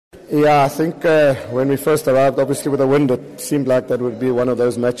Yeah, I think when we first arrived, obviously with the wind, it seemed like that would be one of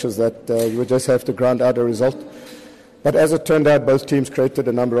those matches that you would just have to grind out a result. But as it turned out, both teams created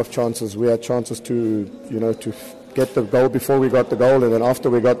a number of chances. We had chances to get the goal before we got the goal, and then after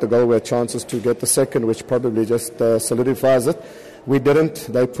we got the goal, we had chances to get the second, which probably just solidifies it. We didn't.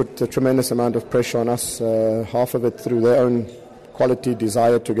 They put a tremendous amount of pressure on us, half of it through their own quality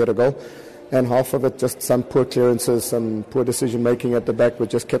desire to get a goal, and half of it just some poor clearances, some poor decision-making at the back,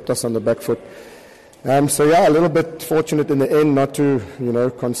 which just kept us on the back foot. So yeah, a little bit fortunate in the end not to,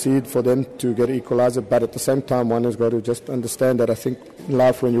 concede for them to get an equaliser, but at the same time, one has got to just understand that I think in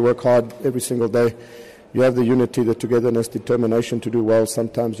life when you work hard every single day, you have the unity, the togetherness, determination to do well.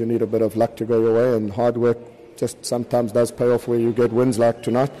 Sometimes you need a bit of luck to go your way, and hard work just sometimes does pay off where you get wins like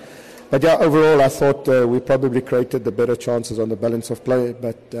tonight. But yeah, overall I thought we probably created the better chances on the balance of play,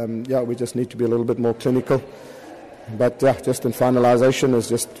 but we just need to be a little bit more clinical. But yeah, just in finalisation, is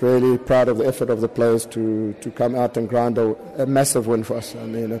just really proud of the effort of the players to come out and grind a massive win for us. I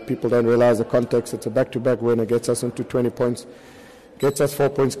mean, people don't realise the context. It's a back-to-back win. It gets us into 20 points. Gets us 4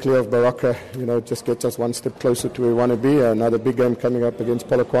 points clear of Baroka, just gets us one step closer to where we want to be. Another big game coming up against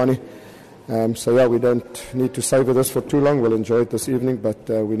Polokwane. So yeah, we don't need to savour this for too long. We'll enjoy it this evening, but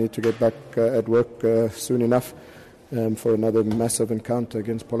we need to get back at work soon enough for another massive encounter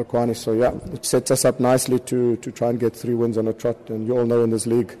against Polokwane. So yeah, it sets us up nicely to try and get 3 wins on a trot. And you all know in this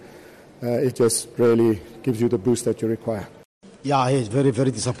league, it just really gives you the boost that you require. Yeah, it's very,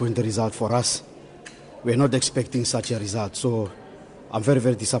 very disappointing result for us. We're not expecting such a result, so I'm very,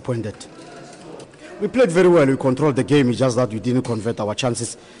 very disappointed. We played very well. We controlled the game. It's just that we didn't convert our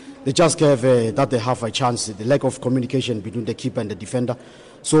chances. They just gave that they have a chance. The lack of communication between the keeper and the defender.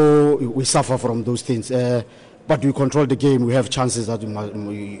 So we suffer from those things. But we control the game. We have chances that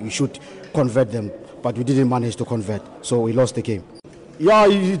we should convert them, but we didn't manage to convert. So we lost the game. Yeah,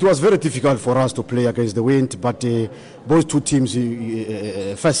 it was very difficult for us to play against the wind, but both two teams,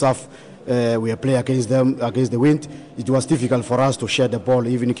 first half, we play against them, against the wind. It was difficult for us to share the ball.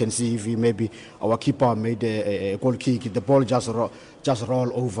 Even you can see if maybe our keeper made a goal kick, the ball just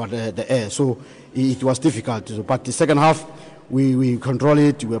roll over the air. So it was difficult. But the second half, we control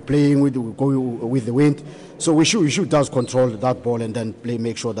it. We were playing with the wind. So we should just control that ball and then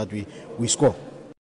make sure that we score.